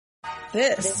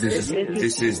This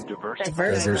is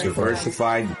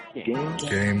Diversified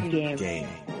Game.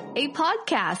 A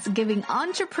podcast giving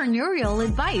entrepreneurial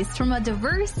advice from a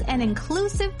diverse and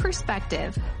inclusive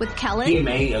perspective with Kellen. He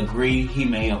may agree, he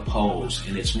may oppose,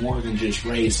 and it's more than just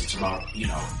race, it's about,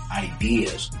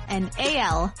 ideas. And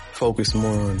AL. Focus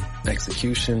more on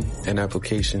execution and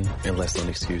application and less on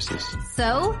excuses.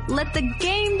 So, let the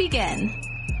game begin.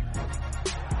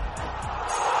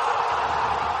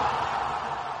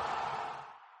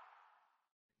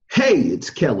 Hey, it's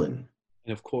Kellen.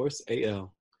 And of course,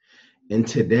 AL. And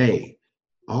today,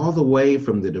 all the way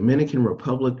from the Dominican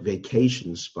Republic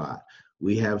vacation spot,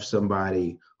 we have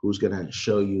somebody who's going to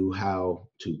show you how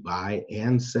to buy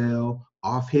and sell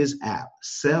off his app,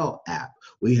 Sell app.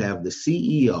 We have the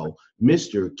CEO,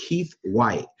 Mr. Keith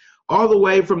White, all the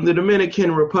way from the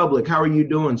Dominican Republic. How are you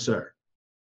doing, sir?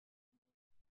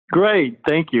 Great.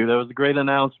 Thank you. That was a great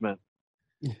announcement.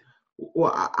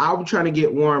 Well, I'm trying to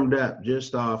get warmed up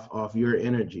just off your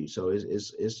energy. So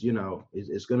it's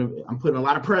gonna. I'm putting a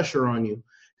lot of pressure on you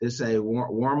to say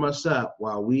warm us up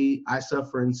while I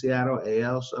suffer in Seattle,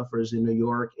 AL suffers in New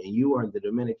York, and you are in the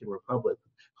Dominican Republic.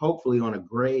 Hopefully on a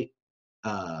great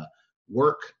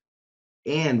work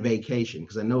and vacation,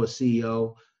 because I know as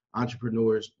CEO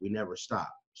entrepreneurs we never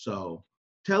stop. So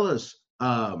tell us.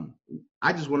 I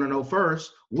just want to know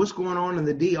first what's going on in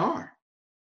the DR.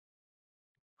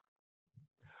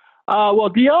 Well,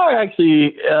 DR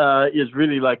actually is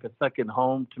really like a second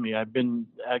home to me. I've been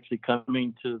actually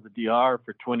coming to the DR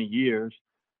for 20 years.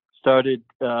 Started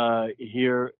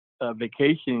here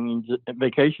vacationing,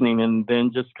 and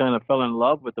then just kind of fell in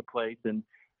love with the place. And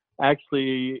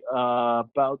actually,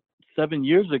 about 7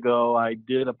 years ago, I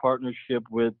did a partnership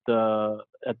with,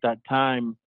 at that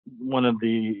time, one of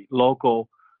the local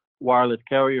wireless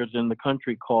carriers in the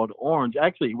country called Orange,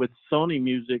 actually with Sony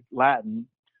Music Latin,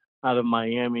 out of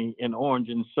Miami in Orange.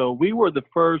 And so we were the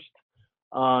first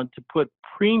to put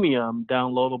premium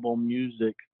downloadable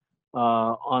music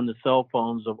on the cell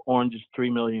phones of Orange's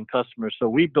 3 million customers. So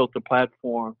we built a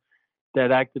platform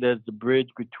that acted as the bridge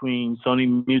between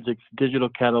Sony Music's digital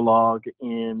catalog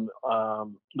and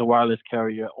the wireless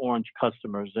carrier Orange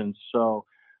customers. And so,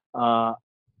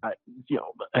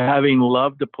 having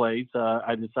loved the place,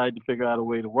 I decided to figure out a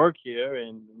way to work here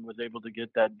and was able to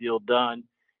get that deal done.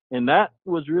 And that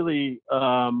was really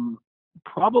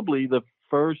probably the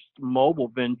first mobile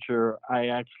venture I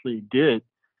actually did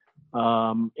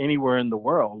anywhere in the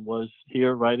world, was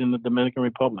here right in the Dominican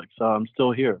Republic. So I'm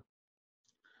still here.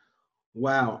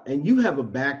 Wow. And you have a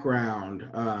background,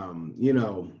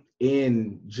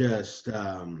 in just,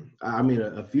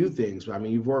 a few things. I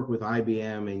mean, you've worked with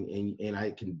IBM and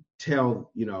I can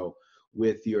tell,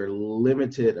 with your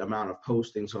limited amount of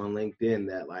postings on LinkedIn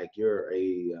that like you're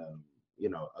a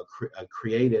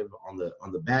creative on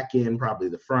the back end, probably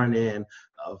the front end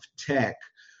of tech.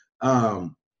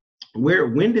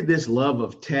 When did this love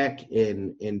of tech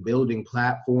and building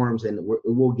platforms, and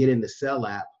we'll get into Sell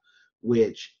app,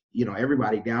 which,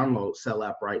 everybody downloads Sell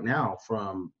app right now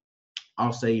from,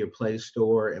 I'll say, your Play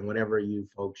Store and whatever you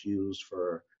folks use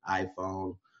for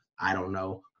iPhone. I don't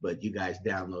know, but you guys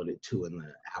download it too in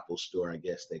the Apple Store. I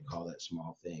guess they call that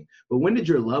small thing. But when did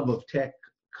your love of tech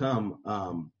come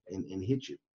and hit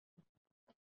you?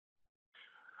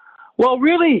 Well,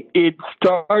 really, it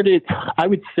started, I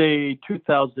would say,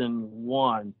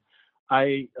 2001.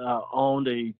 I owned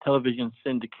a television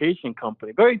syndication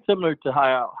company, very similar to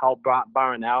how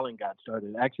Byron Allen got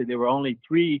started. Actually, there were only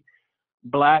 3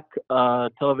 Black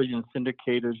television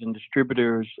syndicators and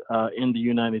distributors in the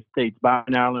United States.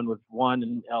 Byron Allen was one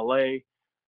in L.A.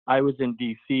 I was in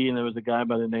D.C., and there was a guy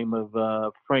by the name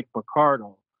of Frank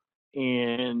Mercado.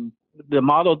 And the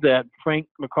model that Frank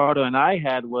Mercado and I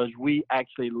had was we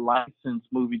actually licensed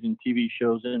movies and TV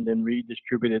shows and then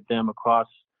redistributed them across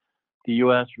the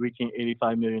U.S., reaching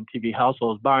 85 million TV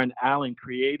households. Byron Allen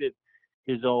created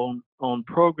his own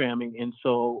programming. And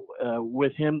so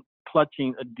with him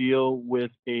clutching a deal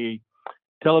with a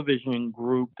television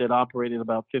group that operated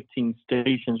about 15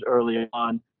 stations early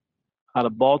on out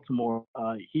of Baltimore,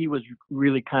 he was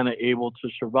really kind of able to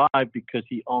survive because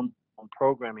he owned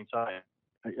programming. So I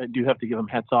do have to give him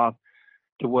hats off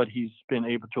to what he's been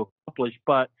able to accomplish.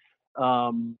 But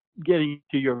getting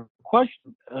to your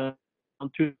question, in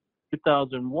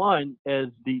 2001, as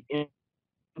the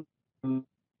internet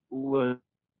was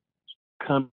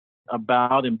coming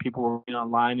about and people were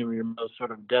online and we were those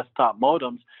sort of desktop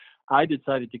modems, I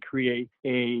decided to create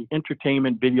a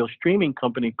entertainment video streaming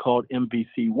company called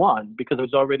MVC One, because it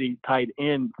was already tied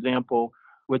in, for example,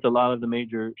 with a lot of the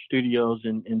major studios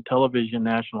and television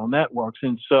national networks.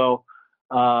 And so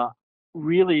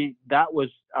really, that was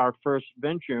our first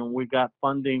venture, and we got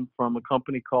funding from a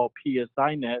company called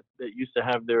PSINet that used to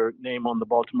have their name on the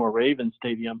Baltimore Ravens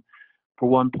stadium for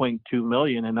 $1.2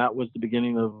 million, and that was the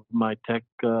beginning of my tech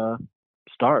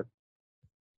start.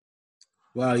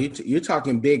 Well, you're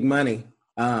talking big money,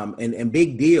 and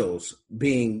big deals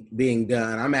being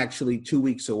done. I'm actually 2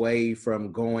 weeks away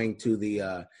from going to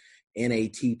the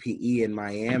NATPE in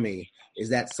Miami. Is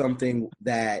that something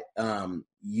that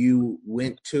you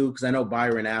went to? Because I know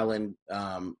Byron Allen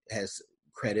has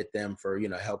credit them for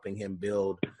helping him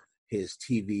build his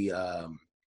TV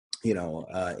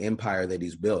empire that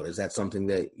he's built. Is that something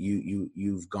that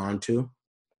you've gone to?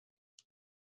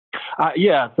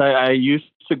 Yes, I used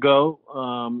to go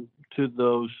to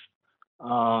those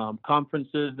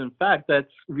conferences. In fact,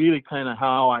 that's really kind of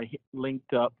how I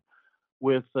linked up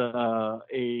with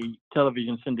a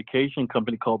television syndication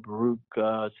company called Baruch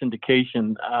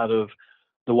Syndication out of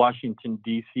the Washington,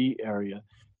 D.C. area.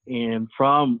 And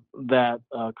from that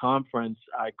conference,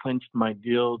 I clinched my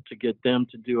deal to get them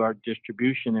to do our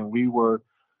distribution. And we were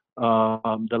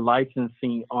the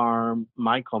licensing arm.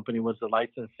 My company was the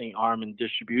licensing arm in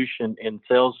distribution and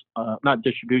sales, not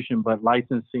distribution, but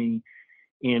licensing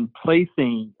and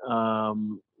placing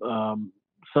some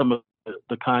of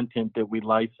the content that we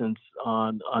license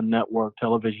on network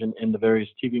television in the various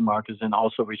TV markets, and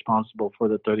also responsible for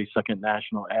the 30-second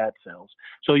national ad sales.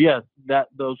 So yes,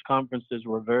 those conferences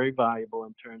were very valuable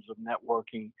in terms of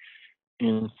networking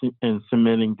and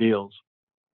submitting deals.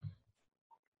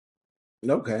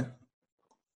 Okay.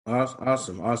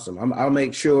 Awesome. I'll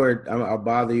make sure I'll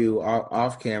bother you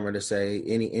off camera to say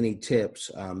any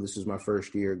tips. This is my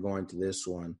first year going to this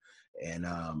one, and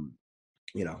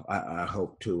I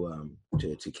hope to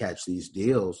catch these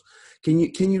deals. Can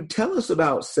you tell us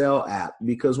about Cell App?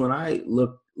 Because when I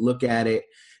look at it,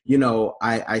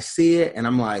 I see it and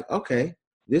I'm like, okay,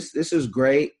 this is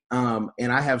great.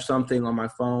 And I have something on my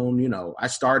phone. I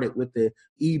started with the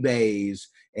eBays,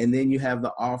 and then you have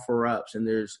the offer ups, and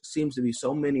there seems to be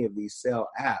so many of these Cell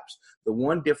apps. The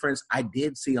one difference I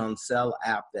did see on Cell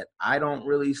App that I don't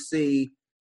really see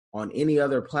on any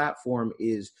other platform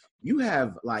is you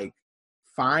have like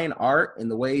fine art in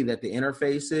the way that the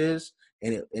interface is,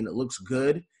 and it looks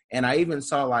good. And I even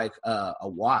saw like a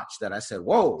watch that I said,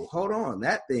 whoa, hold on,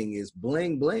 that thing is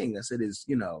bling bling. I said, is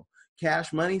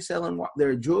Cash Money selling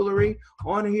their jewelry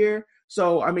on here?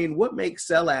 So I mean, what makes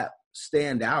Cell App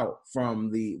stand out from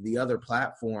the other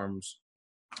platforms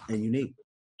and unique?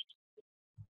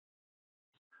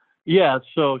 Yeah,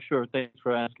 so sure. Thanks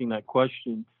for asking that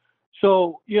question.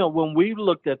 So, when we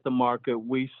looked at the market,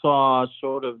 we saw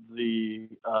sort of the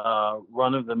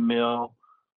run-of-the-mill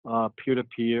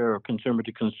peer-to-peer or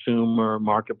consumer-to-consumer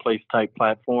marketplace type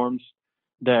platforms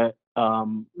that,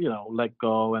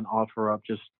 Letgo and OfferUp,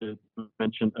 just to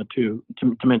mention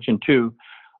two.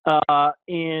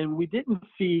 And we didn't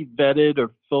see vetted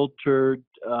or filtered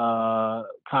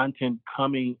content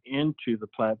coming into the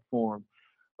platform.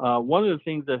 One of the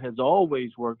things that has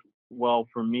always worked well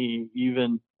for me,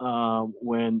 even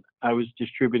when I was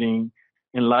distributing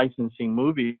and licensing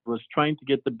movies, was trying to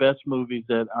get the best movies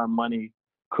that our money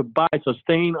could buy. So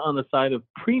staying on the side of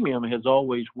premium has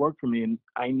always worked for me. And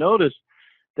I noticed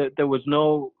that there was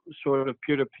no sort of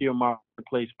peer-to-peer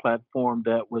marketplace platform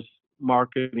that was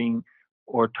marketing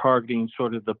or targeting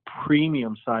sort of the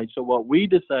premium side. So what we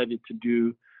decided to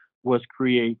do was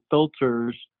create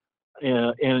filters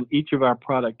in each of our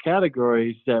product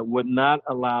categories that would not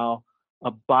allow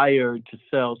a buyer to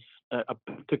sell a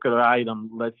particular item,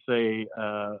 let's say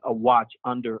a watch,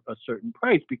 under a certain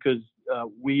price, because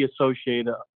we associate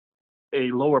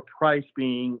a lower price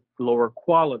being lower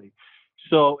quality.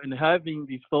 So in having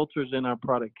these filters in our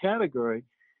product category,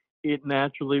 it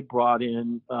naturally brought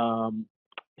in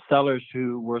sellers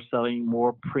who were selling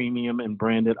more premium and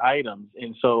branded items.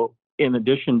 And so in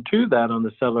addition to that, on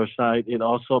the seller side, it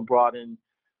also brought in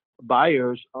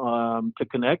buyers to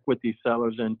connect with these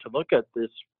sellers and to look at this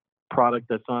product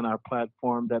that's on our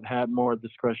platform that had more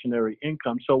discretionary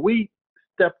income. So we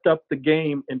stepped up the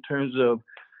game in terms of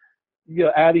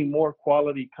adding more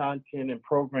quality content and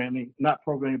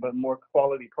but more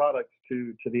quality products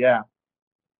to the app.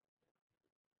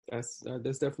 That's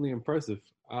definitely impressive.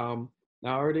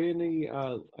 Now, are there any,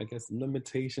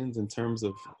 limitations in terms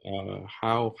of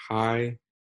how high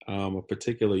a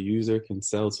particular user can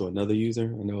sell to another user?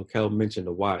 I know Kel mentioned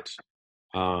a watch,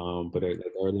 but are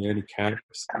there any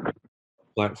caps,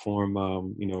 platform,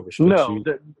 restrictions?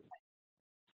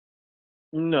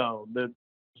 No, there's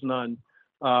none.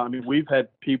 We've had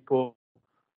people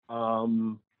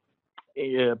put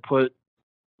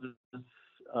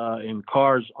in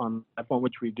cars on the platform,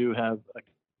 which we do have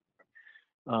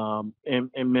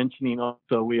And mentioning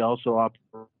also, we also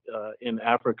operate in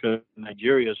Africa,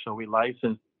 Nigeria, so we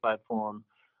license the platform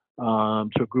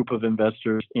to a group of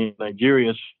investors in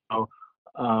Nigeria. So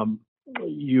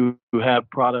you have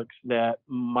products that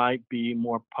might be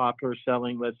more popular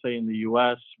selling, let's say, in the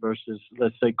U.S. versus,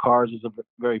 let's say, cars is a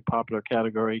very popular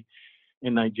category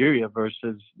in Nigeria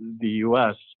versus the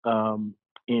U.S.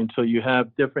 And so you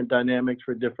have different dynamics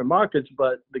for different markets,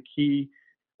 but the key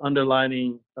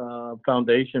underlining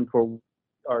foundation for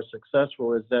our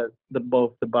successful is that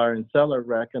both the buyer and seller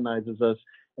recognizes us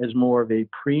as more of a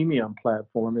premium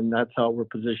platform, and that's how we're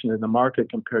positioned in the market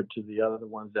compared to the other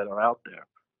ones that are out there.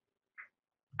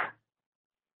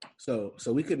 So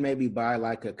we could maybe buy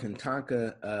like a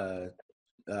Kantanka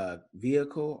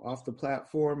vehicle off the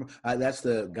platform. That's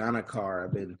the Ghana car.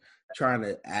 I've been trying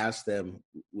to ask them,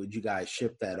 would you guys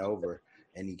ship that over?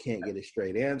 And you can't get a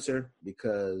straight answer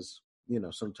because, you know,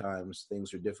 sometimes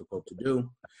things are difficult to do.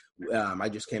 I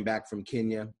just came back from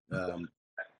Kenya a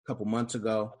couple months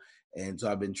ago. And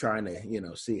so I've been trying to, you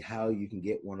know, see how you can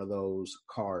get one of those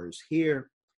cars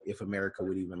here if America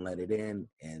would even let it in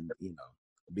and, you know,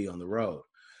 be on the road.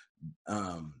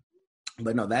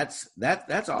 But no, that's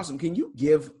awesome. Can you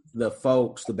give the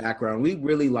folks the background? We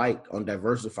really like on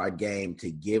Diversified Game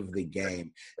to give the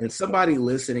game. And somebody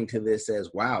listening to this says,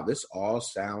 wow, this all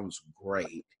sounds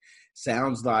great.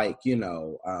 Sounds like, you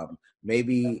know,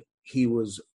 maybe he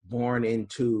was born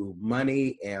into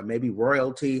money and maybe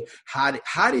royalty. How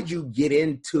did you get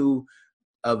into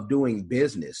of doing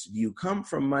business? Do you come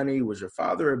from money? Was your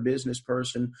father a business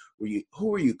person? Who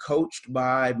were you coached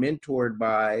by, mentored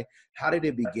by? How did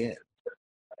it begin?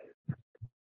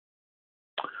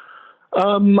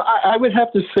 I would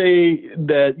have to say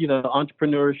that, you know,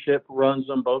 entrepreneurship runs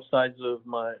on both sides of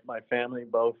my family,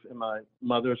 both in my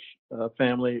mother's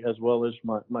family as well as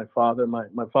my father.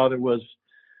 My father was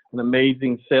an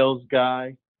amazing sales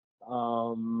guy,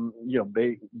 you know,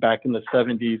 back in the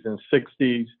 70s and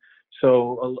 60s.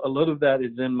 So a little of that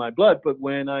is in my blood. But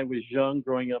when I was young,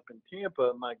 growing up in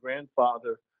Tampa, my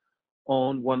grandfather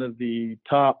owned one of the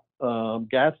top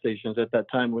gas stations at that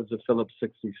time. Was a Phillips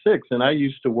 66. And I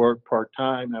used to work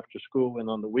part-time after school and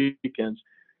on the weekends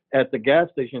at the gas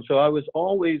station. So I was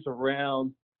always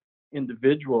around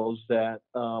individuals that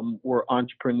were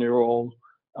entrepreneurial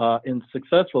and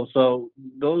successful. So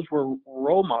those were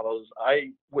role models.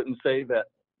 I wouldn't say that,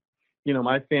 you know,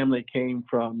 my family came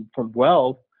from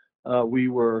wealth. We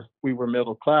were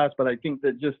middle class, but I think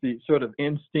that just the sort of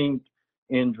instinct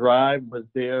and drive was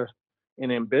there,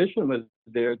 and ambition was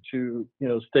there to, you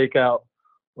know, stake out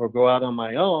or go out on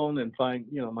my own and find,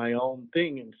 you know, my own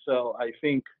thing. And so I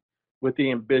think with the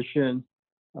ambition,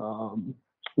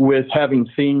 with having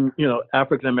seen, you know,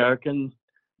 African American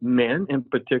men in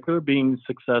particular being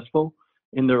successful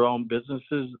in their own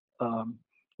businesses,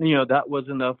 you know, that was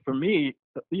enough for me,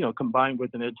 you know, combined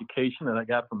with an education that I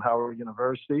got from Howard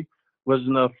University, was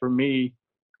enough for me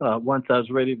once I was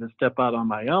ready to step out on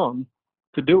my own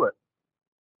to do it.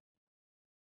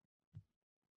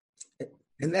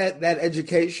 And that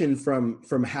education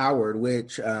from Howard,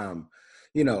 which,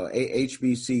 you know,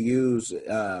 HBCUs,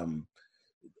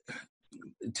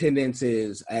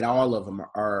 attendances at all of them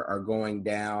are going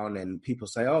down, and people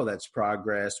say, oh, that's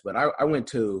progress. But I went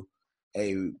to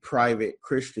a private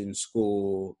Christian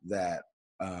school that,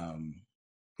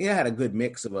 had a good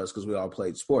mix of us because we all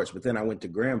played sports. But then I went to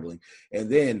Grambling, and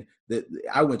then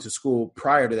I went to school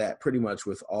prior to that pretty much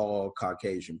with all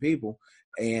Caucasian people.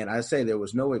 And I say there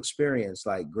was no experience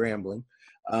like Grambling.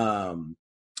 And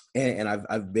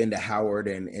I've been to Howard,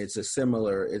 and it's a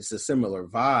similar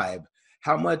vibe.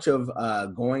 How much of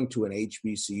going to an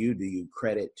HBCU do you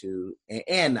credit to?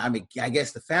 And I mean, I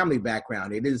guess the family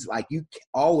background, it is like you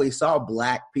always saw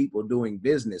Black people doing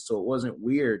business, so it wasn't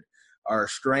weird or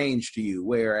strange to you.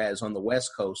 Whereas on the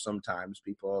West Coast, sometimes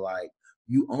people are like,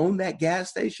 you own that gas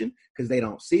station? Because they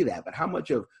don't see that. But how much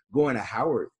of going to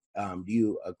Howard do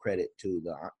you accredit to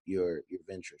your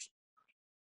ventures?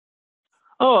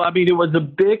 Oh, I mean, it was a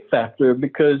big factor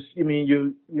because, I mean,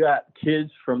 you got kids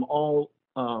from all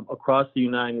across the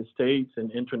United States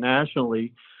and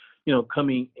internationally, you know,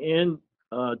 coming in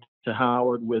to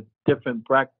Howard with different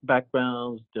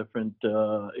backgrounds, different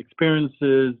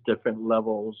experiences, different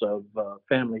levels of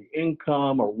family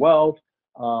income or wealth.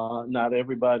 Not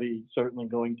everybody certainly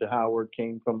going to Howard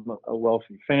came from a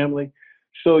wealthy family.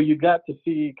 So you got to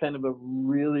see kind of a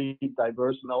really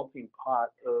diverse melting pot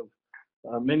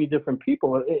of many different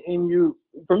people. And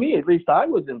for me, at least, I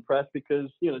was impressed because,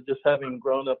 you know, just having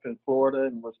grown up in Florida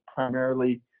and was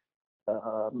primarily,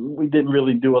 we didn't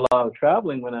really do a lot of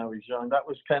traveling when I was young. That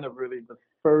was kind of really the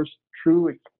first true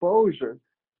exposure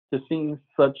to seeing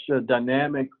such a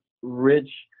dynamic, rich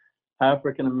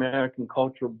African American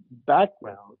cultural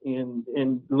background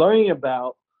in learning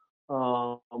about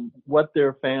what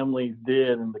their families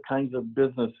did and the kinds of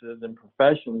businesses and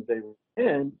professions they were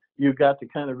in. You got to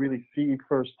kind of really see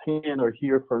firsthand or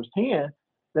hear firsthand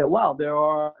that, wow, there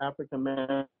are African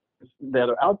Americans that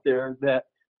are out there that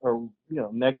are,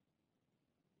 next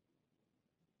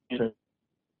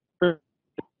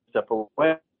separate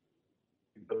way,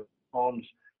 homes,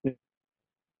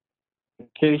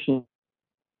 education,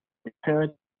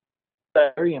 parents,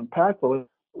 very impactful.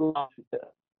 A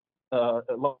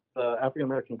lot of African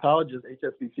American colleges,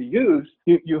 HBCUs,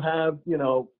 you have,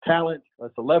 talent,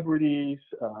 celebrities,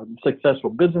 successful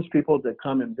business people that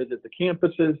come and visit the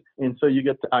campuses. And so you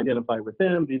get to identify with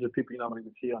them. These are people you don't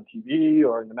even see on TV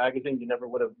or in the magazine. You never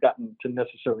would have gotten to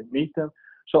necessarily meet them.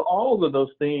 So all of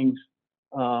those things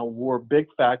were big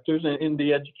factors in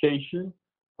the education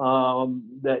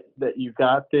that you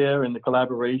got there and the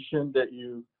collaboration that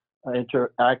you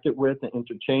interacted with and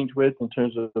interchanged with in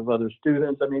terms of other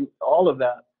students. I mean, all of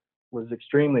that was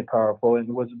extremely powerful and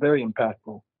was very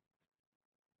impactful.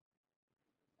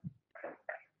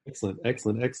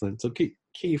 Excellent. So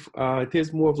Keith,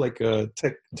 here's more of like a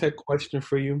tech question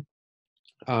for you.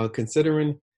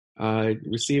 Considering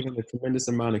receiving a tremendous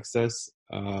amount of success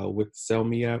with Sell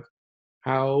Me app,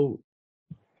 how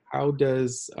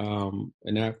does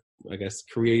an app, I guess,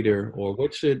 creator, or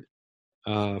what should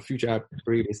future app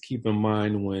creators keep in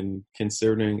mind when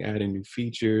considering adding new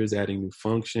features, adding new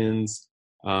functions?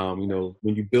 When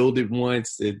you build it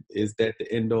once, is that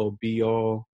the end all be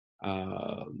all?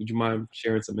 Would you mind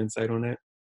sharing some insight on that?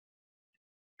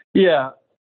 Yeah.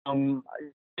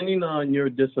 Depending on your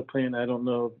discipline, I don't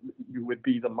know if you would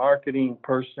be the marketing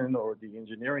person or the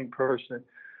engineering person,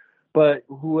 but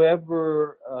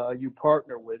whoever you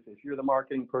partner with, if you're the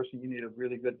marketing person, you need a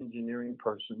really good engineering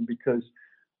person, because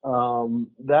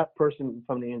that person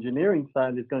from the engineering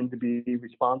side is going to be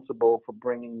responsible for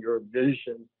bringing your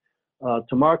vision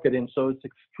to market. And so it's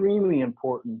extremely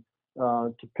important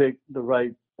to pick the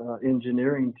right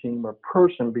engineering team or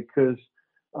person, because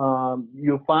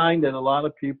you'll find that a lot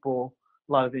of people,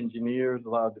 a lot of engineers, a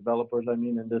lot of developers,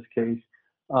 in this case,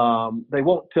 they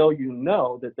won't tell you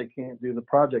no, that they can't do the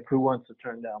project. Who wants to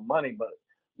turn down money? But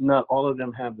not all of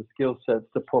them have the skill sets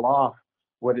to pull off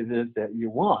what it is that you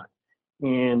want.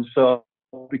 And so,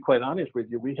 I'll be quite honest with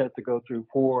you, we had to go through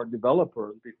 4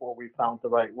 developers before we found the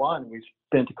right one. We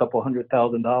spent a couple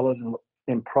 $100,000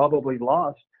 and probably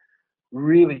lost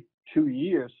really 2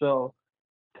 years. So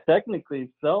technically,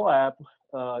 Sell App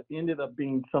ended up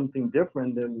being something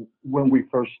different than when we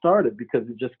first started, because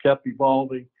it just kept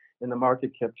evolving and the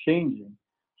market kept changing.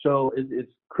 So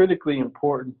it's critically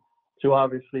important to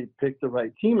obviously pick the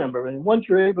right team member. And once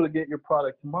you're able to get your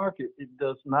product to market, it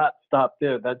does not stop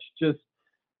there. That's just,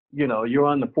 you're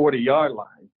on the 40-yard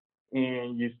line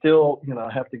and you still,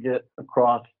 have to get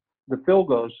across the field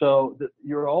goal. So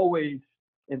you're always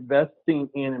investing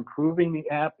in improving the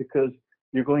app, because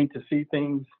you're going to see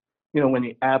things, when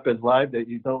the app is live that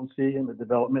you don't see in the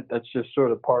development. That's just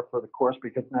sort of par for the course,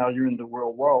 because now you're in the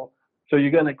real world. So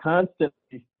you're going to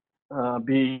constantly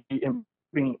be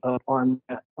improving upon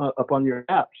your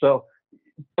app. So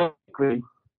basically,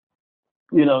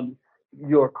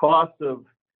 your cost of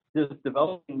just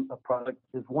developing a product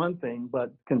is one thing,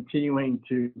 but continuing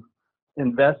to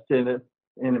invest in it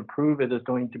and improve it is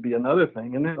going to be another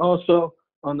thing. And then also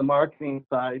on the marketing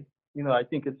side, I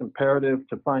think it's imperative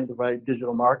to find the right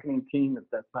digital marketing team if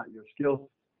that's not your skill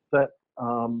set,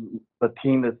 a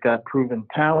team that's got proven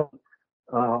talent.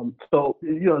 So,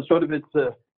 sort of it's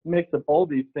a mix of all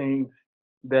these things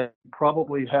that you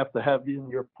probably have to have in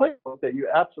your playbook, that you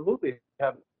absolutely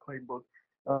have a playbook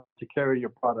to carry your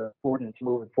product forward and to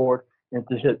move it forward and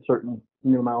to hit certain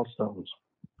new milestones.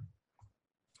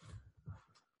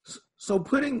 So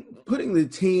putting the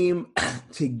team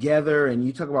together, and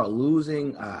you talk about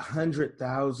losing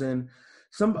 100,000.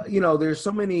 There's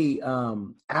so many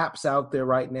apps out there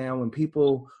right now, and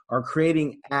people are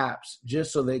creating apps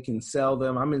just so they can sell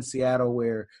them. I'm in Seattle,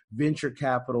 where venture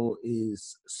capital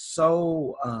is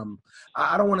so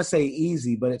I don't want to say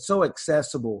easy, but it's so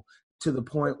accessible to the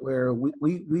point where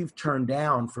we've turned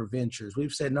down for ventures.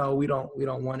 We've said no, we don't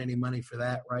want any money for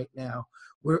that right now.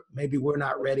 We're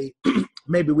not ready.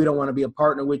 Maybe we don't want to be a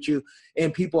partner with you.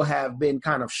 And people have been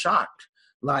kind of shocked,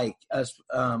 like us.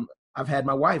 I've had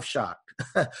my wife shocked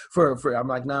for I'm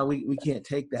like, no, we can't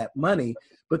take that money.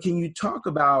 But can you talk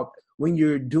about, when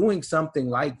you're doing something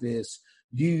like this,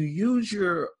 do you use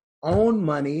your own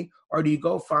money, or do you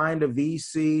go find a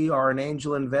VC or an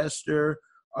angel investor?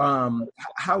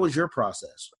 How was your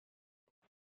process?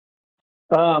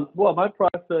 Well, my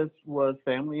process was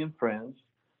family and friends.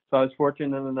 So I was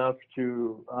fortunate enough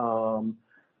to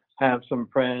have some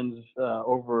friends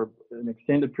over an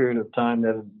extended period of time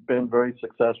that have been very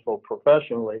successful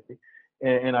professionally.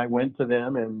 And I went to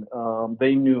them, and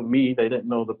they knew me. They didn't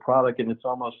know the product. And it's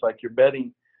almost like you're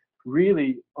betting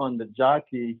really on the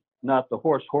jockey, not the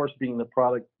horse. Horse being the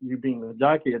product, you being the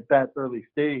jockey. At that early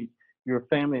stage, your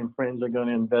family and friends are going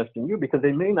to invest in you because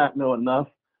they may not know enough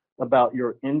about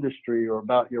your industry or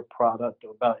about your product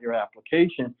or about your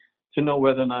application to know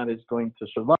whether or not it's going to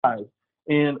survive.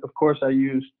 And of course, I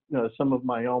used some of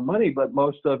my own money, but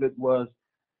most of it was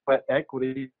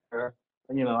equity.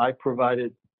 I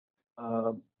provided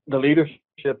the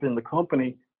leadership in the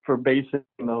company for basic,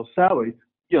 salaries.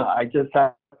 I just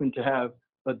happened to have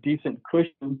a decent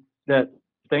cushion that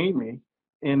sustained me,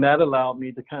 and that allowed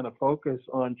me to kind of focus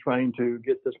on trying to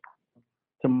get this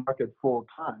to market full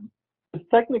time. Because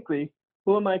technically,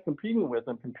 who am I competing with?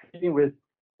 I'm competing with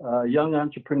young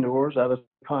entrepreneurs out of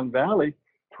Silicon Valley,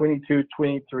 22,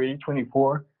 23,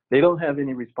 24. They don't have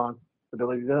any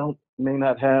responsibility. They may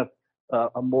not have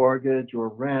a mortgage or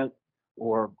rent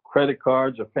or credit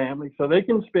cards or family. So they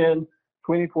can spend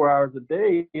 24 hours a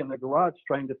day in the garage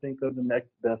trying to think of the next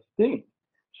best thing.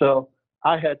 So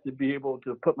I had to be able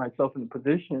to put myself in a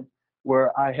position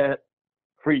where I had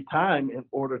free time in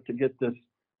order to get this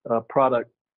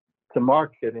product to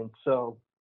market. And so,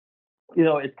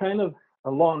 it's kind of a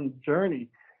long journey,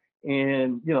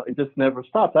 and, it just never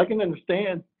stops. I can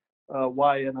understand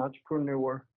why an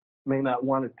entrepreneur may not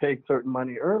want to take certain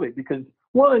money early because,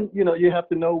 one, you have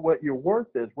to know what your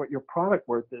worth is, what your product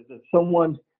worth is. If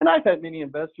someone, and I've had many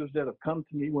investors that have come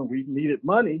to me when we needed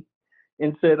money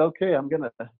and said, okay, I'm going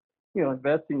to,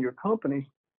 invest in your company.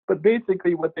 But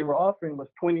basically what they were offering was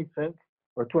 20 cents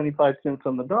or 25 cents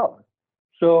on the dollar.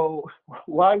 So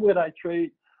why would I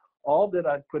trade all that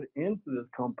I put into this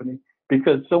company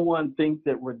because someone thinks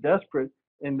that we're desperate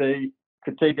and they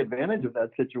could take advantage of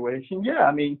that situation? Yeah,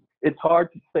 I mean, it's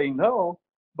hard to say no,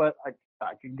 but I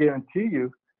can guarantee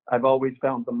you I've always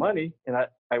found the money, and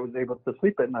I was able to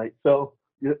sleep at night. So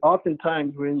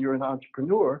oftentimes when you're an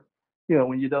entrepreneur,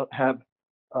 when you don't have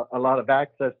a lot of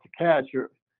access to cash,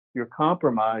 you're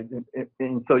compromised.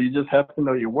 And so you just have to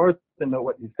know your worth and know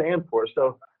what you stand for.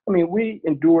 So, I mean, we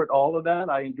endured all of that.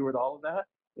 I endured all of that,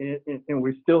 and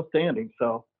we're still standing.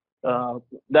 So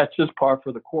that's just par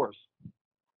for the course.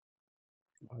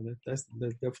 That's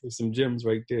definitely some gems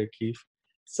right there, Keith.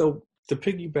 So to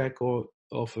piggyback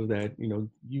off of that,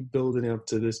 you building up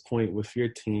to this point with your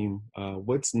team,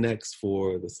 what's next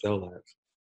for the Cell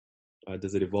Lab?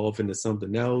 Does it evolve into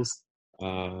something else?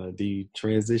 Do you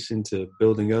transition to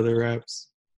building other apps?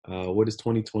 What does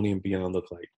 2020 and beyond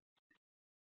look like?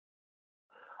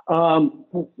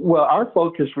 Well, our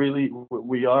focus really,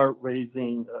 we are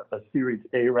raising a Series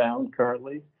A round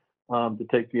currently to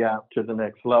take the app to the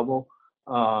next level.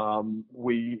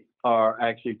 We are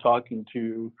actually talking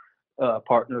to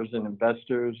partners and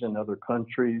investors in other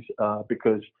countries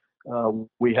because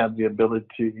we have the ability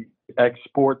to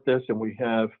export this, and we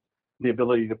have the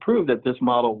ability to prove that this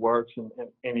model works in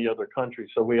any other country.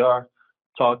 So we are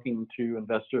talking to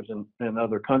investors in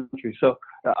other countries. So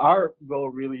our goal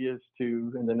really is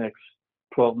to, in the next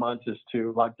 12 months, is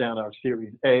to lock down our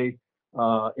Series A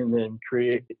and then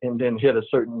hit a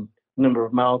certain number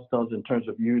of milestones in terms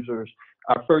of users.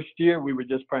 Our first year, we were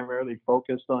just primarily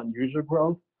focused on user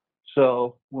growth.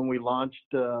 So when we launched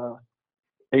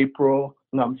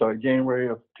January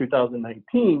of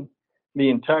 2019, the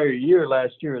entire year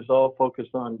last year is all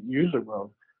focused on user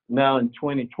growth. Now in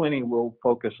 2020, we'll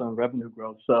focus on revenue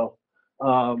growth. So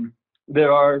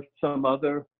there are some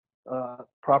other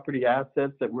property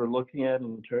assets that we're looking at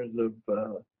in terms of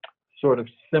sort of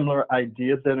similar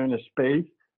ideas that are in a space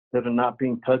that are not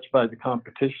being touched by the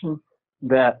competition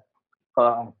that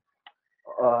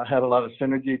have a lot of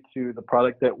synergy to the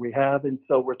product that we have. And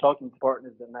so we're talking to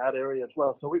partners in that area as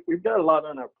well. So we've got a lot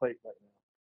on our plate right now,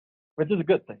 which is a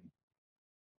good thing.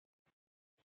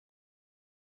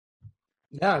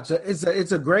 Yeah,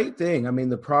 it's a great thing. I mean,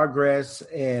 the progress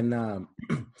and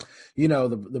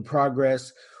the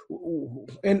progress,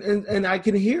 and I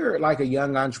can hear like a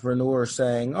young entrepreneur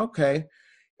saying, okay,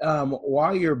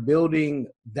 while you're building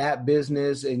that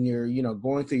business and you're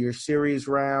going through your series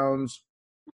rounds,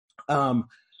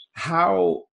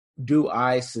 how do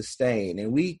I sustain?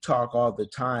 And we talk all the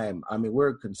time. I mean,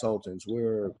 we're consultants,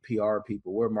 we're PR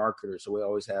people, we're marketers, so we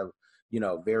always have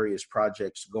various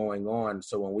projects going on.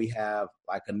 So when we have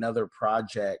like another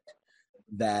project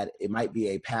that it might be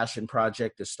a passion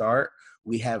project to start,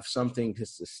 we have something to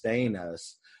sustain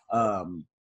us.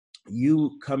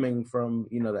 you coming from,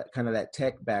 that kind of that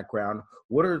tech background,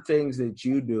 what are things that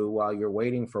you do while you're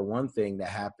waiting for one thing to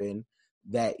happen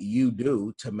that you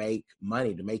do to make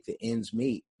money, to make the ends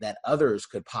meet that others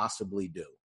could possibly do?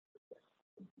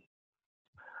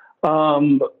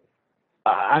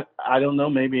 I don't know.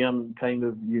 Maybe I'm kind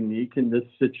of unique in this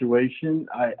situation.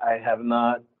 I have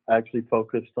not actually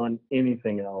focused on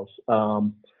anything else.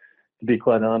 To be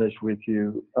quite honest with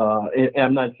you, and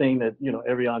I'm not saying that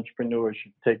every entrepreneur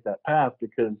should take that path,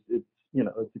 because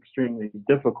it's extremely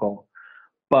difficult.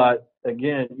 But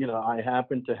again, I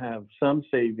happen to have some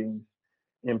savings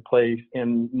in place,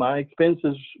 and my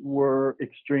expenses were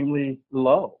extremely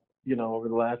low. Over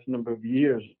the last number of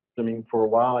years. I mean, for a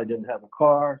while, I didn't have a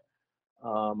car.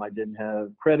 I didn't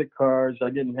have credit cards. I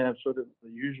didn't have sort of the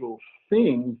usual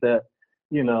things that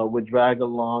would drag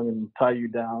along and tie you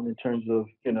down in terms of,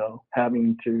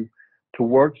 having to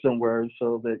work somewhere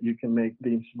so that you can make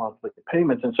these monthly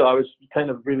payments. And so I was kind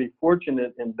of really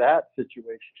fortunate in that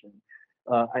situation.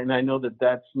 And I know that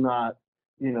that's not,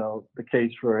 the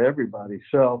case for everybody.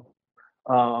 So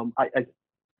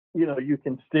you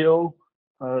can still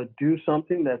do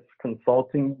something that's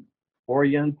consulting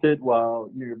oriented while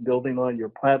you're building on your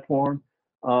platform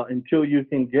until you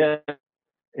can get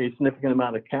a significant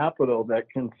amount of capital that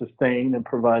can sustain and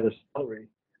provide a salary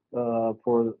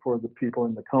for the people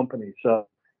in the company. So,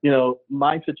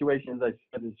 my situation, as I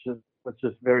said, was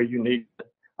just very unique.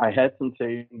 I had some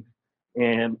savings,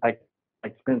 and my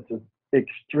expenses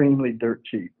extremely dirt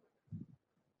cheap.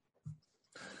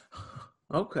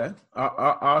 Okay,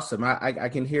 awesome. I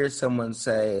can hear someone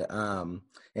say, and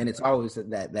it's always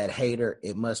that hater,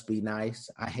 it must be nice.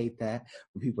 I hate that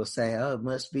when people say, oh, it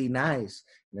must be nice.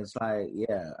 And it's like,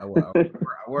 yeah, I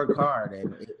work hard,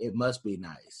 and it must be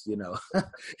nice,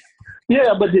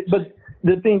 Yeah, but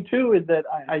the thing too is that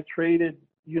I traded,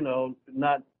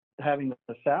 not having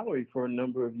a salary for a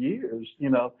number of years,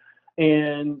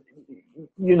 and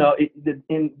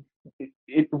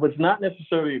it was not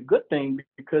necessarily a good thing,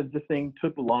 because the thing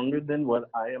took longer than what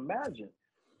I imagined.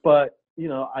 But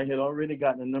I had already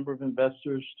gotten a number of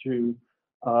investors to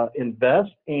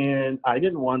invest, and I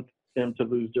didn't want them to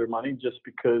lose their money just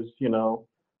because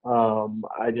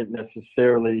I didn't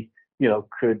necessarily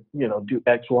could do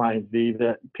X, Y, and Z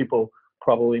that people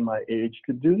probably my age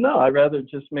could do. No, I'd rather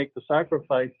just make the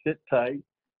sacrifice, sit tight,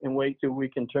 and wait till we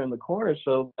can turn the corner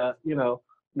so that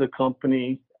the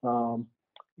company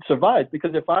survives.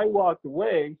 Because if I walked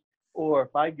away, or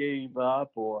if I gave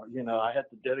up, or I had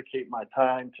to dedicate my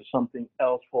time to something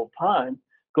else full time,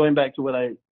 going back to what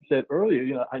I said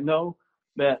earlier, I know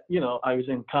that I was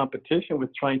in competition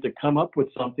with trying to come up with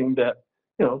something that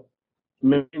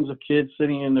millions of kids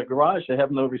sitting in their garage that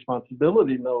have no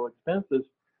responsibility, no expenses,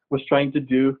 was trying to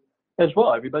do as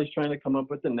well. Everybody's trying to come up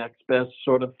with the next best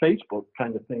sort of Facebook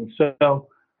kind of thing. So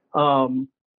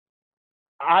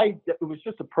it was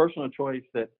just a personal choice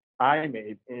that I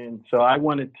made. And so I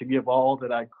wanted to give all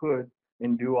that I could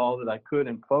and do all that I could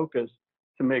and focus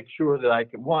to make sure that I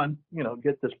could, one,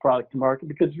 get this product to market,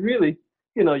 because really,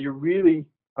 you really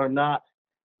are not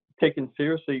taken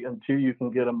seriously until you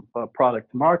can get a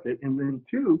product to market. And then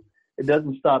two, it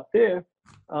doesn't stop there.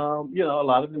 A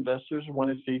lot of investors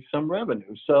want to see some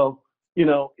revenue. So,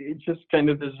 it just kind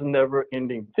of is a never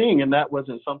ending thing. And that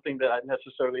wasn't something that I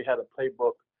necessarily had a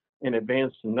playbook in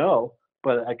advance to know,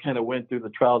 but I kind of went through the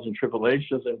trials and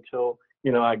tribulations until,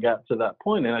 I got to that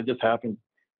point, and I just happened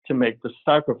to make the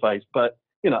sacrifice. But,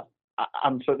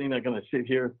 I'm certainly not going to sit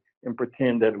here and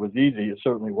pretend that it was easy. It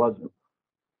certainly wasn't.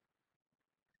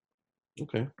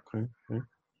 Okay.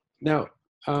 Now,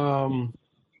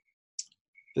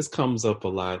 this comes up a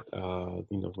lot,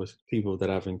 with people that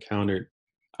I've encountered.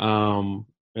 And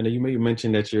you may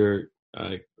mention that you're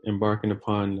embarking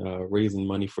upon raising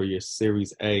money for your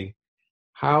Series A.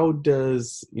 How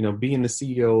does, being the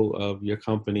CEO of your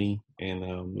company and,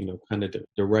 kind of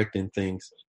directing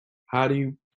things, how do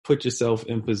you put yourself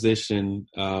in position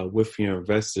with your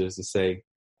investors to say,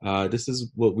 this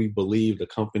is what we believe the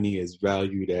company is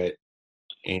valued at,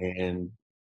 and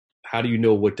how do you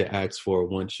know what to ask for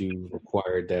once you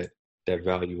acquire that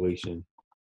valuation?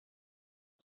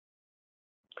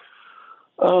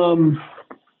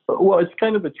 Well, it's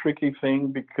kind of a tricky thing,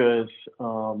 because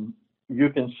you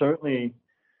can certainly,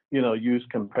 use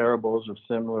comparables of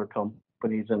similar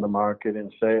companies in the market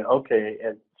and say, okay,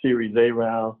 at Series A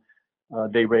round,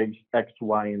 they raised X,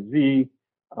 Y, and Z,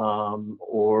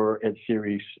 or at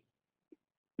Series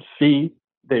C,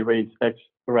 they raised X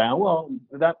round. Well,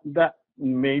 that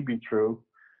may be true,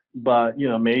 but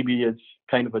maybe it's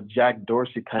kind of a Jack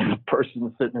Dorsey kind of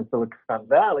person sitting in Silicon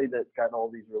Valley that's got all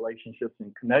these relationships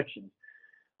and connections.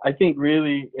 I think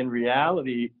really in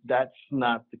reality, that's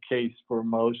not the case for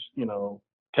most,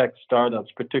 tech startups,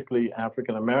 particularly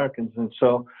African Americans. And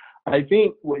so I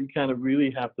think what you kind of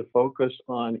really have to focus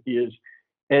on is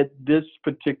at this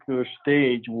particular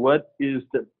stage, what is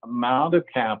the amount of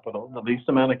capital, the least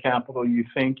amount of capital you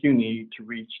think you need to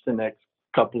reach the next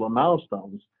couple of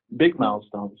milestones, big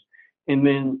milestones, and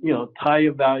then, tie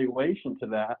your valuation to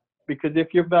that. Because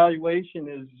if your valuation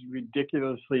is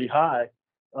ridiculously high,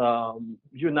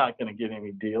 you're not going to get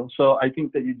any deal. So I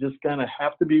think that you just kind of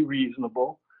have to be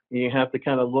reasonable. And you have to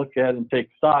kind of look at and take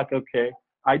stock. Okay,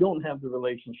 I don't have the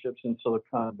relationships in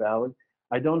Silicon Valley.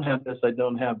 I don't have this. I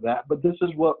don't have that. But this is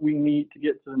what we need to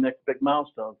get to the next big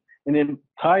milestone. And then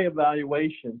tie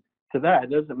evaluation to that.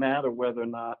 It doesn't matter whether or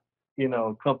not,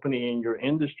 a company in your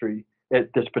industry at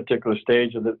this particular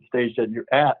stage or the stage that you're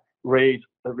at raise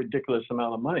a ridiculous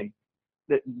amount of money.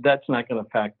 That's not going to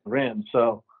factor in.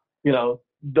 So,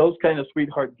 those kind of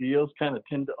sweetheart deals kind of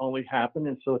tend to only happen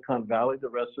in Silicon Valley. The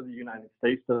rest of the United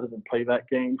States doesn't play that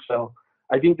game. So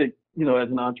I think that,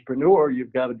 as an entrepreneur,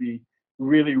 you've got to be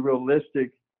really realistic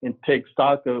and take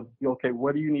stock of, okay,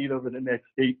 what do you need over the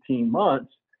next 18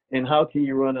 months? And how can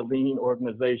you run a lean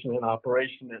organization and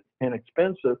operation that's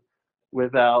inexpensive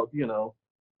without,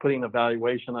 putting a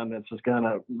valuation on this is going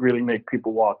to really make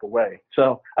people walk away.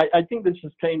 So I think this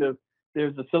is kind of,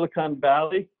 there's the Silicon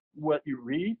Valley, what you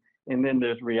read, and then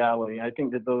there's reality. I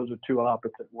think that those are two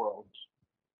opposite worlds.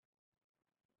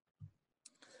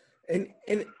 And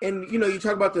you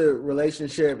talk about the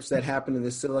relationships that happen in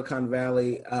the Silicon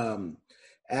Valley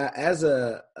as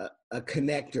a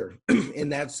connector,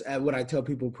 and that's what I tell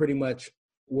people pretty much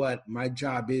what my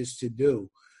job is to do.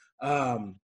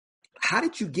 How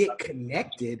did you get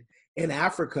connected in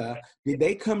Africa? Did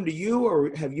they come to you,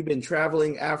 or have you been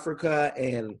traveling Africa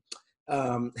and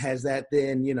has that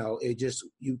then, it just,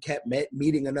 you kept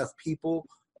meeting enough people,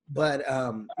 but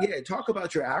talk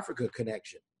about your Africa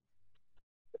connection.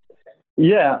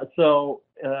 Yeah. So,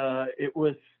 it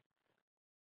was,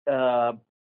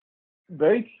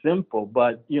 very simple,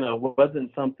 but, it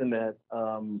wasn't something that,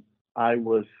 I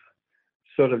was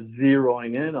sort of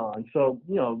zeroing in on. So,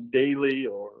 daily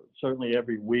or certainly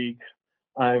every week,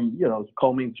 I'm,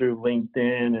 combing through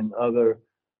LinkedIn and other,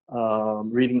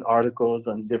 reading articles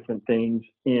on different things.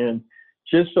 And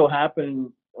just so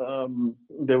happened,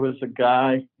 there was a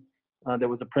guy, there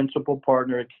was a principal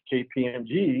partner at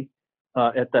KPMG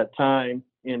at that time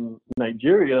in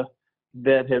Nigeria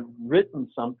that had written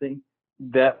something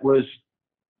that was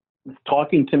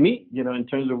talking to me, in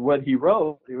terms of what he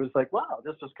wrote. It was like, wow,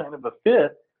 this is kind of a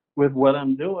fit with what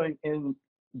I'm doing. And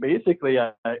basically,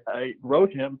 I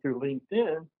wrote him through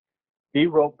LinkedIn. He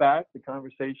wrote back. The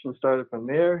conversation started from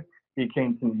there. He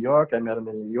came to New York. I met him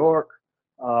in New York.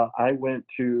 I went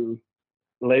to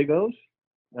Lagos.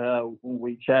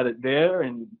 We chatted there,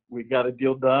 and we got a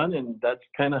deal done. And that's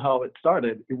kind of how it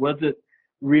started. It wasn't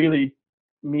really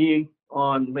me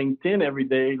on LinkedIn every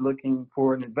day looking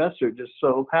for an investor. It just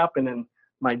so happened in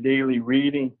my daily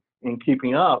reading and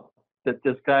keeping up that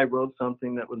this guy wrote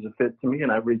something that was a fit to me,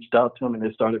 and I reached out to him, and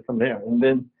it started from there. And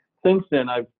then since then,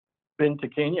 I've been to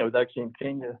Kenya. I was actually in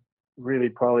Kenya really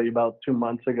probably about 2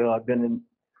 months ago. I've been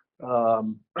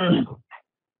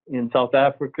in South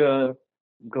Africa,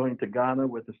 going to Ghana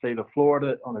with the state of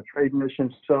Florida on a trade mission.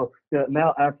 So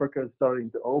now Africa is starting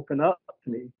to open up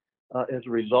to me as a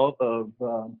result of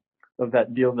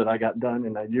that deal that I got done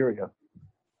in Nigeria.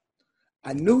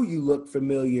 I knew you looked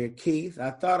familiar, Keith. I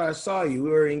thought I saw you.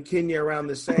 We were in Kenya around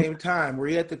the same time. Were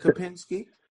you at the Kempinski?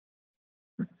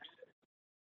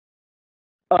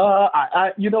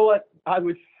 You know what? I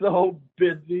was so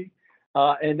busy,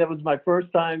 and that was my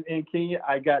first time in Kenya.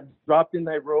 I got dropped in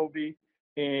Nairobi,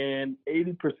 and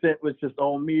 80% was just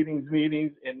on meetings,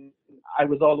 and I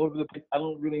was all over the place. I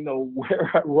don't really know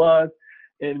where I was,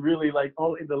 and really like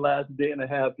only the last day and a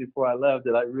half before I left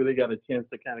that I really got a chance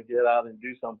to kind of get out and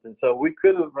do something. So we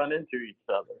could have run into each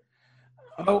other.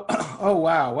 Oh,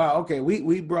 wow. Okay.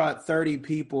 We brought 30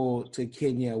 people to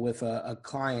Kenya with a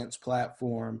client's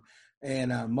platform,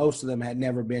 and most of them had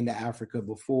never been to Africa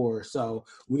before. So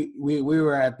we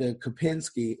were at the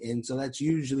Kempinski, and so that's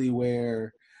usually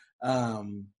where,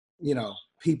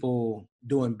 people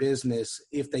doing business,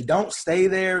 if they don't stay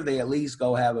there, they at least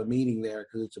go have a meeting there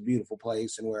because it's a beautiful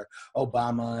place, and where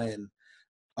Obama and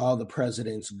all the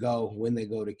presidents go when they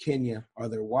go to Kenya, or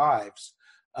their wives.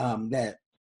 That's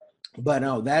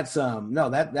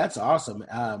awesome.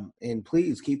 And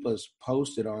please keep us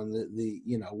posted on the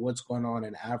what's going on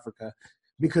in Africa,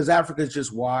 because Africa is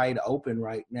just wide open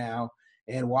right now.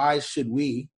 And why should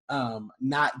we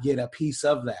not get a piece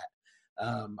of that?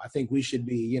 I think we should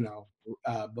be,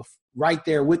 right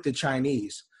there with the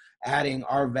Chinese. adding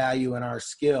our value and our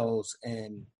skills.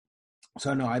 And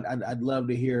so, no, I'd love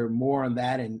to hear more on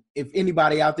that. And if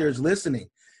anybody out there is listening,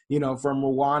 from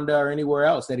Rwanda or anywhere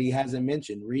else that he hasn't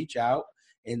mentioned, reach out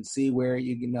and see where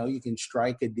you can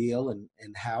strike a deal and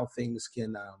how things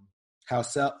can, how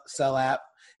Sell App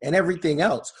and everything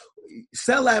else.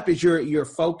 Sell App is your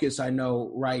focus, I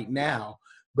know, right now,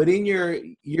 but in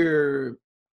your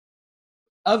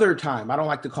other time, I don't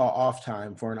like to call off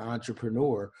time for an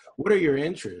entrepreneur, what are your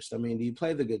interests? I mean, do you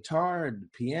play the guitar, the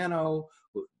piano,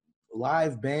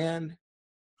 live band?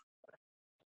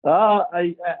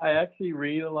 I actually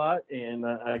read a lot, and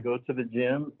I go to the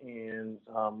gym, and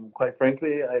quite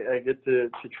frankly, I get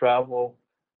to travel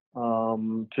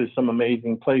to some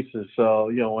amazing places.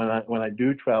 So when I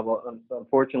do travel,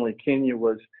 unfortunately, Kenya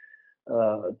was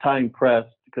time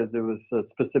pressed because there was a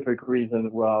specific reason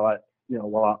why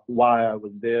I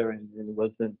was there, and it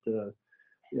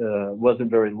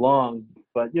wasn't very long.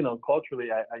 But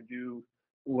culturally, I do.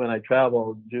 When I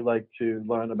travel, do like to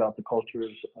learn about the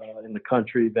cultures in the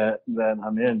country that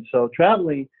I'm in. So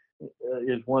traveling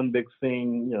is one big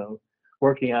thing.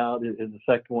 Working out is the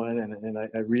second one, and I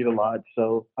read a lot.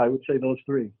 So I would say those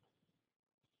three.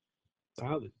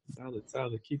 Solid.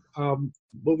 Keith,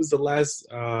 what was the last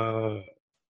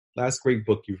great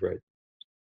book you've read?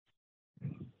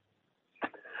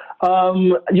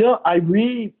 I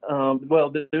read.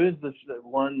 Well, there is this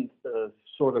one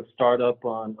sort of startup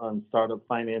on startup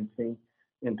financing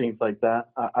and things like that.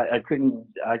 I couldn't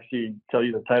actually tell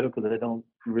you the title because I don't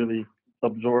really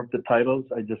absorb the titles.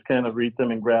 I just kind of read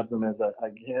them and grab them as I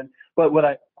can. But what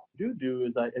I do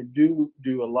is I do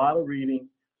a lot of reading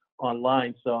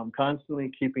online. So I'm constantly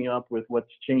keeping up with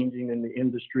what's changing in the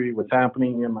industry, what's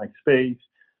happening in my space,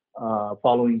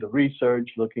 following the research,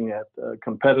 looking at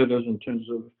competitors in terms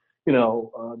of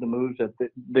the moves that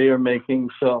they are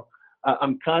making. So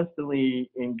I'm constantly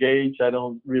engaged. I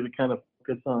don't really kind of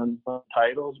focus on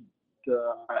titles.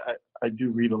 I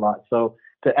do read a lot. So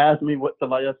to ask me what the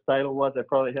last title was, I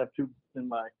probably have two in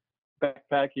my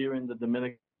backpack here in the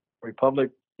Dominican Republic,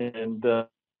 and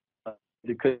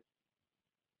it could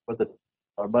with it,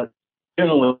 but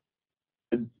generally,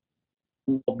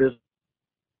 business.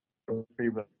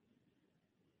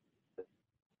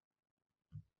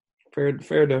 Fair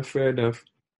enough.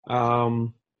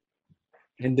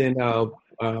 And then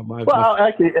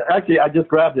actually, I just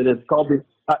grabbed it. It's called the.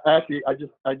 I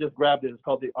just grabbed it. It's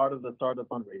called The Art of the Startup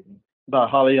Fundraising by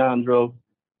Alejandro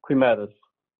Quimetas.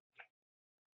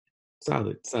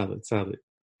 Solid.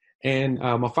 And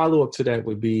a follow-up to that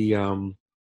would be,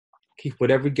 Keith, with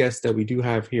every guest that we do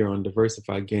have here on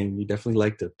Diversified Game, we definitely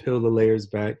like to peel the layers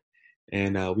back.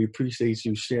 And we appreciate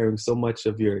you sharing so much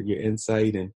of your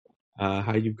insight and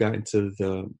how you've gotten to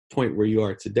the point where you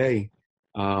are today.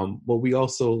 What we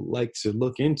also like to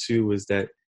look into is that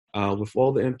with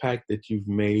all the impact that you've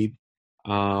made,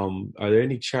 are there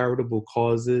any charitable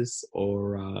causes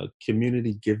or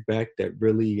community give back that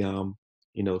really,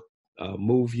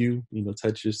 move you,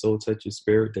 touch your soul, touch your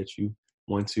spirit, that you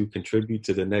want to contribute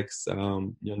to the next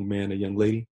young man or young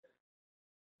lady?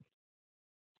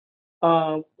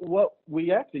 What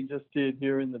we actually just did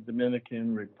here in the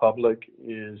Dominican Republic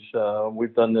is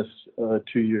we've done this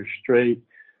 2 years straight.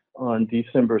 On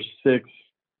December 6th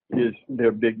is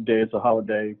their big day. It's a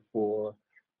holiday for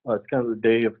it's kind of the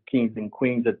day of kings and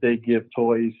queens that they give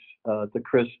toys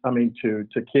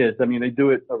to kids. I mean, they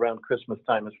do it around Christmas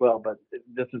time as well, but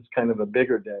this is kind of a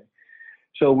bigger day.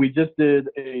 So we just did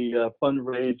a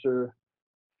fundraiser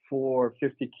for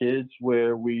 50 kids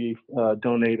where we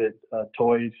donated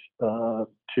toys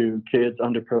to kids,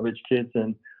 underprivileged kids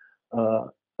in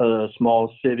a small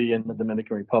city in the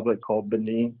Dominican Republic called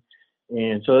Benin.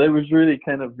 And so it was really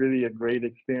a great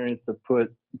experience to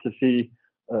see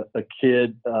a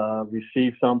kid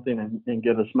receive something and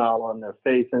get a smile on their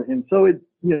face. And so it,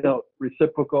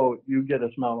 reciprocal, you get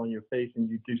a smile on your face and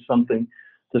you do something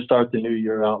to start the new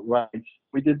year out right.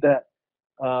 We did that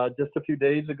just a few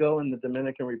days ago in the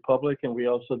Dominican Republic, and we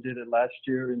also did it last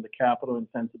year in the capital in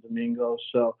Santo Domingo.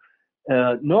 So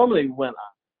normally when I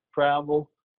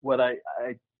travel, what I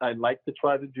like to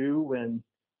try to do when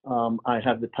I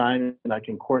have the time and I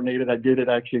can coordinate it. I did it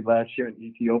actually last year in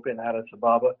Ethiopia in Addis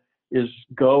Ababa, is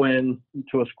go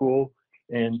into a school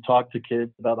and talk to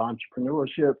kids about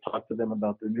entrepreneurship, talk to them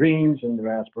about their dreams and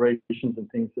their aspirations and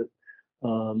things that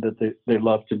they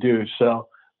love to do. So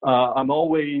I'm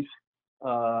always,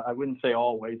 I wouldn't say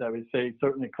always, I would say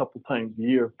certainly a couple times a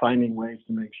year, finding ways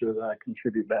to make sure that I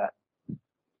contribute back.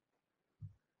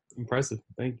 Impressive.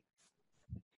 Thank you.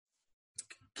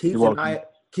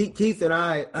 Keith and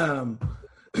I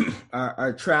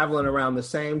are traveling around the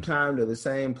same time to the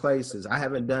same places. I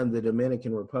haven't done the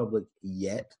Dominican Republic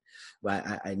yet, but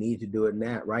I need to do it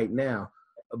right now.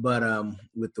 But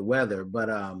with the weather. But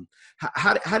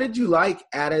how did you like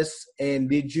Addis? And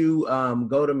did you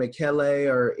go to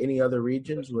Mekelle or any other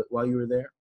regions while you were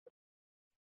there?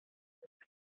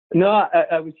 No,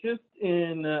 I was just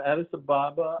in Addis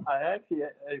Ababa. I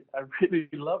really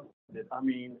loved it. I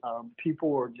mean,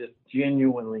 people were just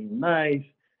genuinely nice.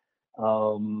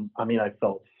 I mean, I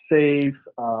felt safe.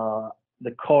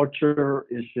 The culture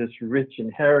is just rich in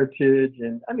heritage.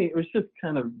 And I mean, it was just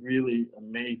kind of really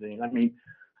amazing. I mean,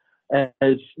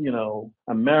 as you know,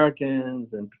 Americans,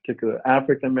 in particular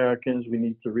African Americans, we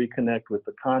need to reconnect with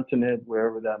the continent,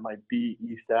 wherever that might be,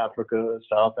 East Africa,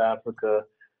 South Africa,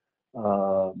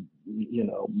 you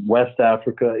know, West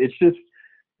Africa. It's just,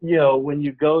 you know, when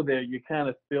you go there, you kind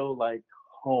of feel like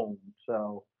home.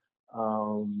 So,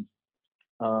 and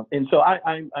so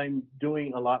I'm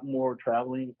doing a lot more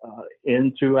traveling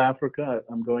into Africa.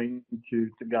 I'm going to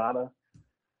Ghana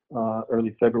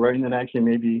early February, and then actually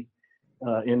maybe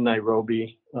in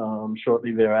Nairobi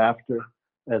shortly thereafter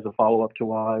as a follow-up to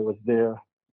while I was there,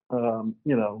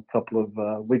 you know, a couple of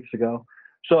weeks ago.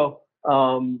 So,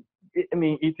 I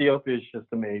mean, Ethiopia is just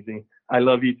amazing. I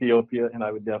love Ethiopia, and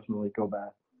I would definitely go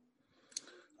back.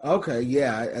 Okay,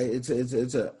 yeah, it's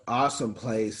an awesome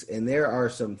place, and there are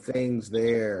some things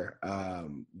there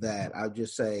that I'll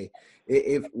just say,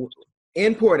 if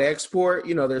import export,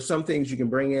 you know, there's some things you can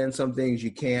bring in, some things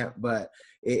you can't, but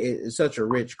it's such a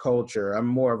rich culture. I'm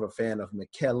more of a fan of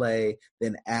Mekelle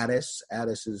than Addis.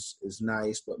 Addis is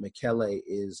nice, but Mekelle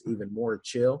is even more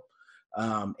chill,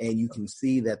 and you can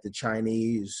see that the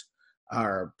Chinese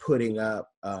are putting up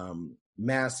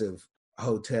massive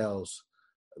hotels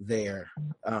there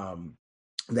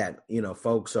that, you know,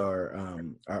 folks are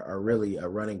really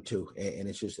running to, and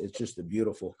it's just a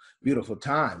beautiful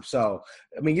time. So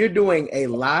I mean, you're doing a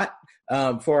lot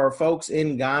for our folks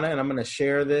in Ghana, and I'm going to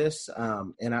share this,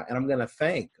 and I'm going to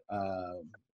thank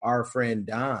our friend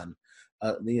Don,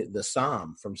 the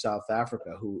Sam from South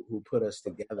Africa, who put us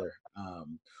together.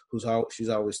 She's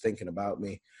always thinking about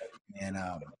me, and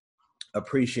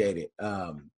appreciate it.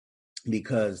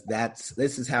 Because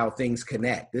this is how things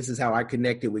connect. This is how I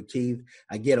connected with Keith.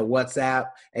 I get a WhatsApp.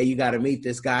 Hey, you got to meet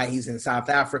this guy. He's in South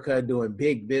Africa doing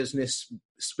big business,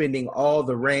 spending all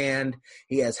the rand.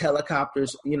 He has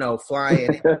helicopters, you know,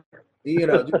 flying, you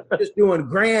know, just doing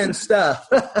grand stuff.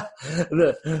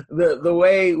 the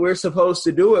way we're supposed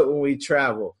to do it when we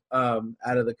travel out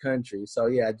of the country. So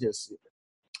yeah, just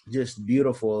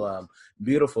beautiful,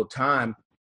 beautiful time.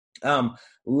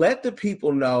 Let the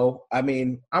people know. I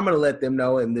mean, I'm going to let them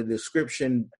know in the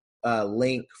description.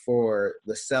 Link for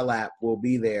the Sell app will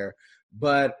be there.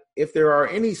 But if there are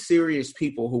any serious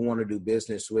people who want to do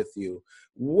business with you,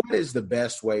 what is the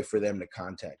best way for them to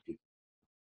contact you?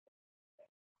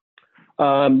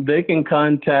 They can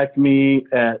contact me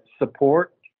at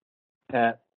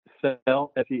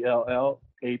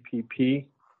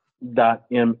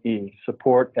support@sellapp.me,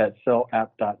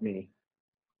 support@sellapp.me.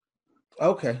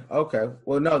 Okay.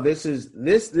 Well, no, this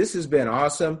has been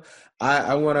awesome.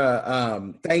 I want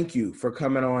to thank you for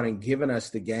coming on and giving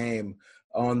us the game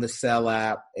on the Sell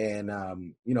app, and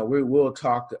you know, we will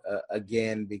talk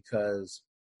again, because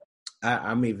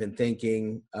I'm even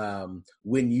thinking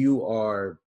when you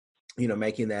are, you know,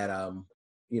 making that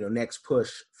you know, next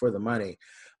push for the money,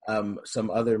 some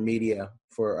other media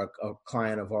for a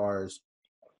client of ours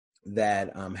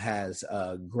that has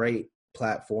a great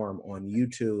platform on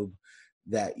YouTube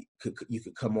that you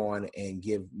could come on and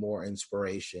give more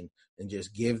inspiration and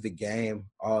just give the game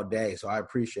all day. So I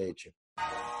appreciate you.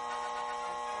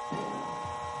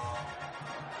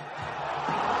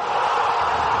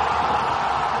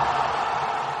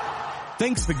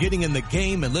 Thanks for getting in the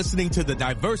game and listening to the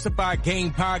Diversified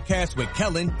Game Podcast with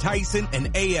Kellen, Tyson, and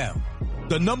AL.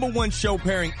 The #1 show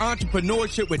pairing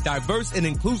entrepreneurship with diverse and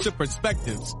inclusive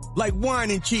perspectives like wine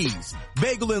and cheese,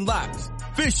 bagel and lox,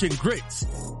 fish and grits.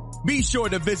 Be sure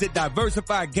to visit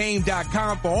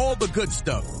diversifiedgame.com for all the good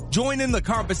stuff. Join in the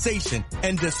conversation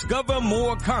and discover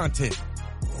more content.